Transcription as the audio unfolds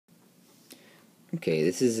Okay,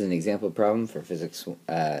 this is an example problem for Physics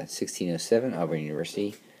 1607, Auburn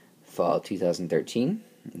University, Fall 2013.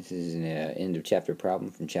 This is an end of chapter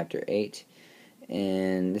problem from Chapter 8,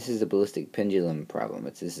 and this is a ballistic pendulum problem.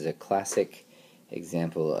 This is a classic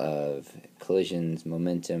example of collisions,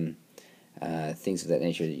 momentum, things of that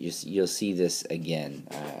nature. You'll see this again,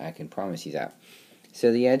 I can promise you that.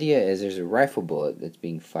 So the idea is there's a rifle bullet that's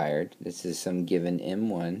being fired. This is some given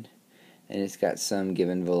M1, and it's got some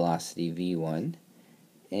given velocity V1,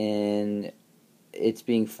 and it's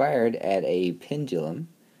being fired at a pendulum.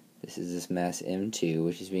 This is this mass M2,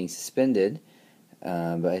 which is being suspended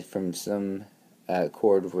from some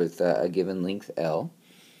cord with a given length L.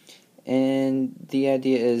 And the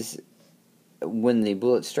idea is when the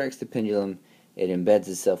bullet strikes the pendulum, it embeds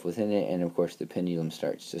itself within it, and of course the pendulum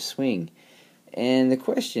starts to swing. And the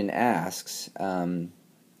question asks,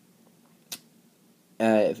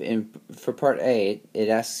 for part A, it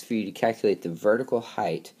asks for you to calculate the vertical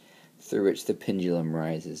height through which the pendulum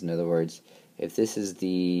rises. In other words, if this is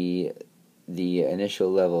the initial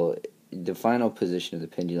level, the final position of the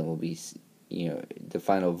pendulum will be, the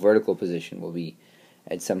final vertical position will be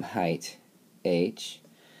at some height h.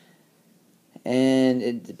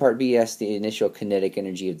 And part B asks the initial kinetic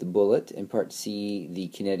energy of the bullet, and part C the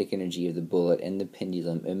kinetic energy of the bullet and the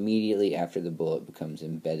pendulum immediately after the bullet becomes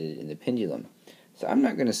embedded in the pendulum. So I'm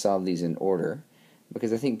not going to solve these in order,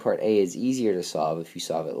 because I think part A is easier to solve if you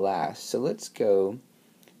solve it last. So let's go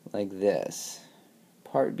like this.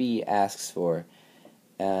 Part B asks for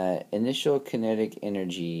initial kinetic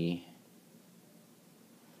energy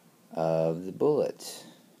of the bullet.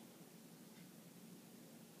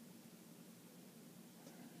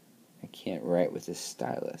 I can't write with a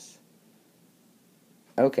stylus.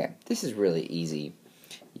 Okay, this is really easy.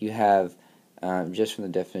 You have, just from the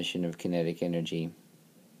definition of kinetic energy,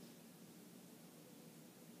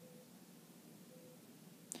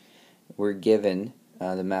 we're given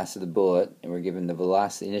the mass of the bullet, and we're given the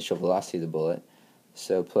velocity, initial velocity of the bullet.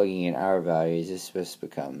 So plugging in our values, this just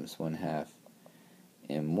becomes 1/2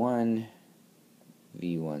 m1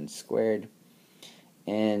 v1 squared.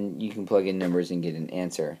 And you can plug in numbers and get an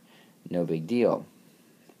answer. No big deal.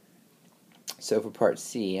 So for part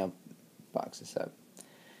C, I'll box this up.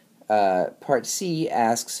 Part C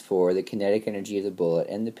asks for the kinetic energy of the bullet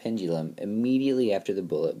and the pendulum immediately after the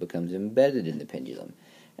bullet becomes embedded in the pendulum.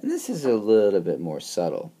 And this is a little bit more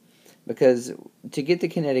subtle, because to get the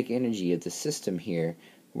kinetic energy of the system here,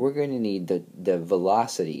 we're going to need the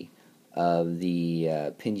velocity of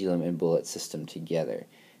the pendulum and bullet system together.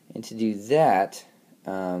 And to do that,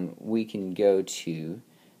 we can go to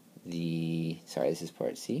this is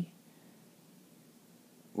part C.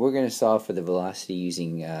 We're going to solve for the velocity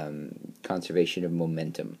using conservation of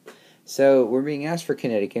momentum. So we're being asked for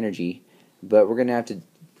kinetic energy, but we're going to have to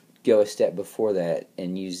go a step before that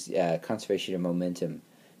and use conservation of momentum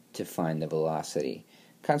to find the velocity.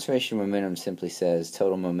 Conservation of momentum simply says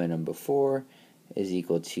total momentum before is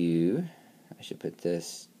equal to, I should put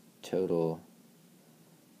this, total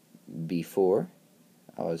before,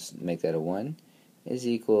 I'll just make that a 1, is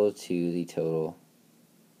equal to the total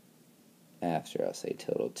after. I'll say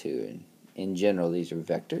total 2. And in general, these are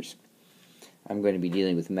vectors. I'm going to be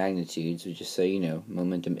dealing with magnitudes, which, just so you know,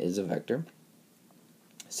 momentum is a vector.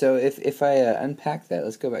 So if I unpack that,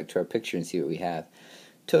 let's go back to our picture and see what we have.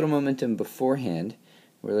 Total momentum beforehand,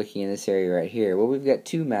 we're looking in this area right here. Well, we've got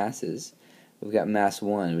two masses. We've got mass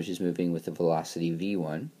 1, which is moving with the velocity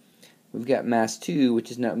v1. We've got mass 2,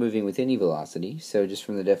 which is not moving with any velocity. So just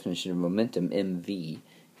from the definition of momentum, mv,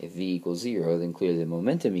 if v equals 0, then clearly the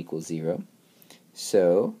momentum equals 0.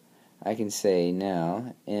 So I can say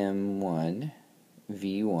now m1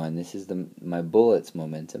 v1, this is my bullet's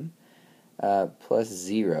momentum, plus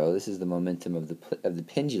 0, this is the momentum of the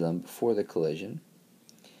pendulum before the collision,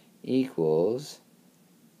 equals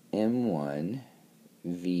m1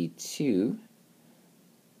 v2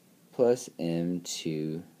 plus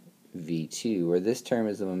m2 v2, where this term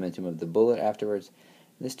is the momentum of the bullet afterwards,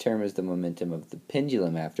 this term is the momentum of the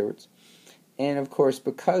pendulum afterwards. And of course,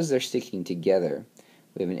 because they're sticking together,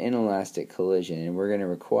 we have an inelastic collision, and we're going to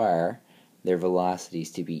require their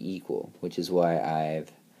velocities to be equal, which is why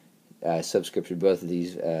I've subscripted both of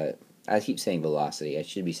these. I keep saying velocity, I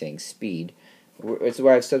should be saying speed. It's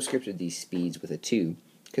why I've subscripted these speeds with a 2,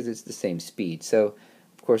 because it's the same speed. So,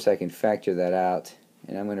 of course, I can factor that out,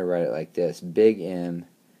 and I'm going to write it like this: big M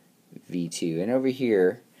v2. And over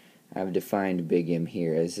here, I've defined big M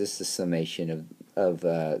here as just the summation of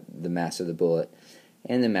the mass of the bullet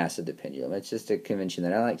and the mass of the pendulum. It's just a convention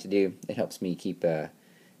that I like to do. It helps me keep my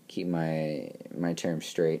terms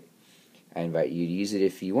straight. I invite you to use it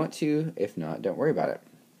if you want to. If not, don't worry about it.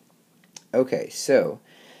 Okay, so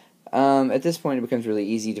at this point it becomes really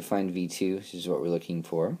easy to find V2, which is what we're looking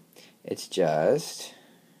for. It's just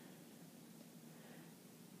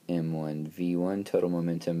m1 v1, total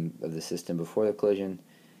momentum of the system before the collision,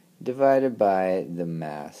 divided by the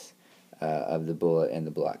mass of the bullet and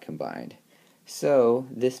the block combined. So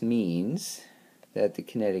this means that the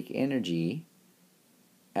kinetic energy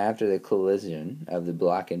after the collision of the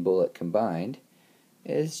block and bullet combined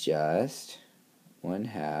is just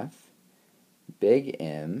 1/2 big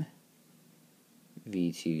M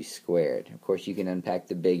v2 squared. Of course, you can unpack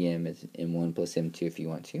the big M as m1 plus m2 if you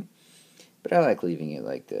want to, but I like leaving it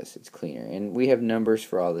like this. It's cleaner. And we have numbers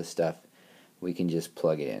for all this stuff. We can just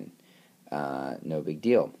plug it in. No big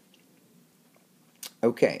deal.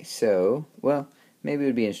 Okay, so, well, maybe it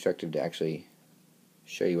would be instructive to actually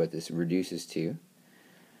show you what this reduces to.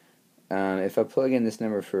 If I plug in this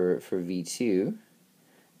number for V2,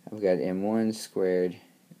 I've got m1 squared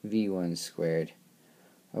v1 squared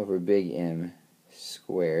over big M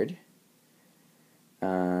squared.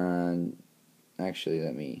 Actually,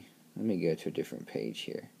 let me go to a different page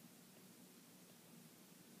here.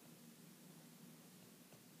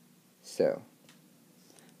 So,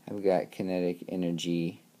 I've got kinetic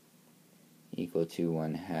energy equal to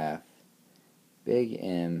 1/2 big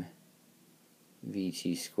M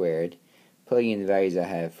v2 squared. Plugging in the values I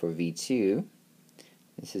have for V2,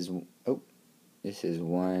 this is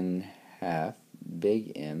 1/2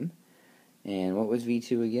 big M, and what was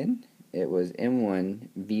V2 again? It was m1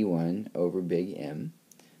 v1 over big M.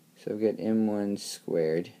 So I've got m1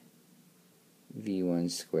 squared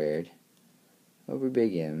v1 squared over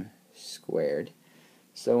big M squared.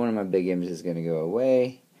 So one of my big M's is going to go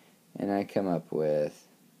away, and I come up with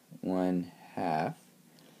 1/2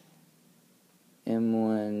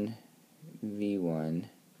 m1 v1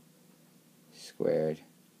 squared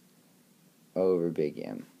over big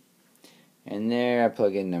M. And there I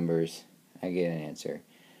plug in numbers, I get an answer,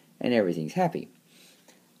 and everything's happy.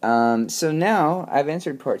 So now I've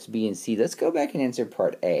answered parts B and C. Let's go back and answer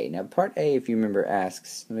part A. Now part A, if you remember,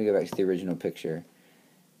 asks, let me go back to the original picture.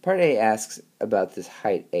 Part A asks about this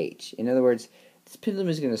height h. In other words, this pendulum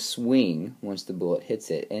is going to swing once the bullet hits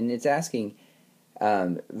it, and it's asking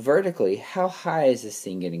vertically, how high is this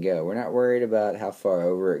thing going to go? We're not worried about how far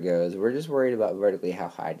over it goes. We're just worried about vertically, how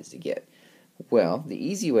high does it get? Well, the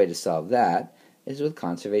easy way to solve that is with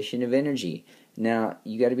conservation of energy. Now,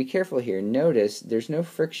 you got to be careful here. Notice there's no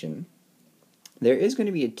friction. There is going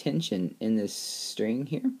to be a tension in this string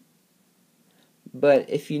here. But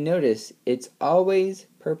if you notice, it's always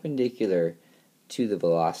perpendicular to the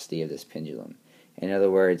velocity of this pendulum. In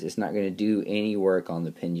other words, it's not going to do any work on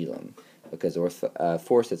the pendulum, because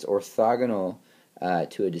force that's orthogonal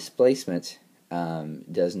to a displacement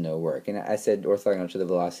does no work. And I said orthogonal to the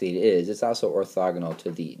velocity. It is. It's also orthogonal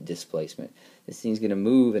to the displacement. This thing's going to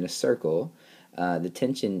move in a circle. The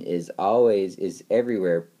tension is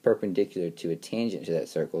everywhere perpendicular to a tangent to that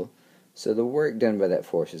circle. So the work done by that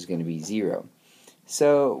force is going to be 0.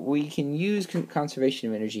 So we can use conservation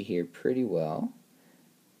of energy here pretty well,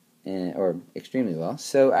 or extremely well.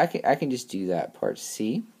 So I can just do that part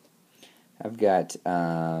C. I've got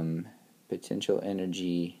potential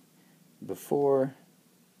energy before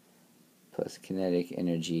plus kinetic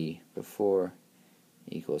energy before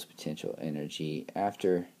equals potential energy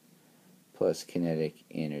after plus kinetic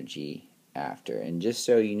energy after. And just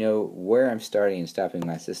so you know where I'm starting and stopping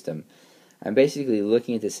my system, I'm basically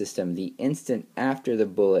looking at the system the instant after the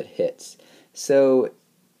bullet hits. So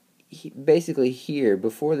basically here,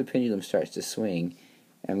 before the pendulum starts to swing,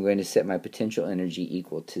 I'm going to set my potential energy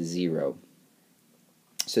equal to 0.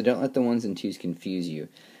 So don't let the 1s and 2s confuse you.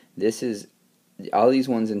 All these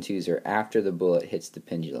 1s and 2s are after the bullet hits the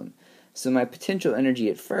pendulum. So my potential energy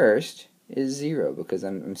at first is 0 because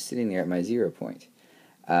I'm sitting there at my 0 point.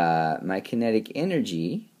 My kinetic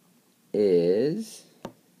energy is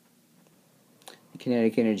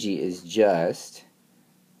just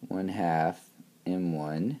 1/2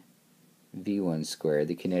 m1 v1 squared,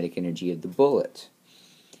 the kinetic energy of the bullet,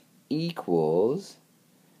 equals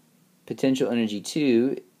potential energy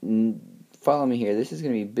 2, follow me here, this is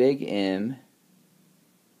going to be big M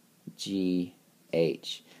g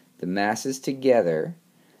h. The masses together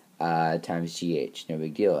times gh, no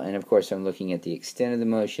big deal. And of course I'm looking at the extent of the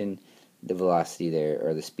motion, the velocity there,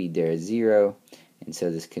 or the speed there is 0, and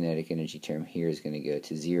so this kinetic energy term here is going to go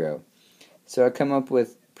to 0. So I come up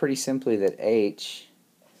with pretty simply that h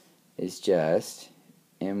is just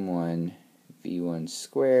m1 v1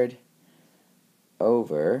 squared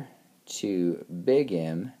over 2 big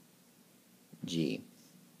M g.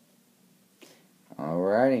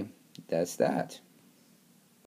 Alrighty, that's that.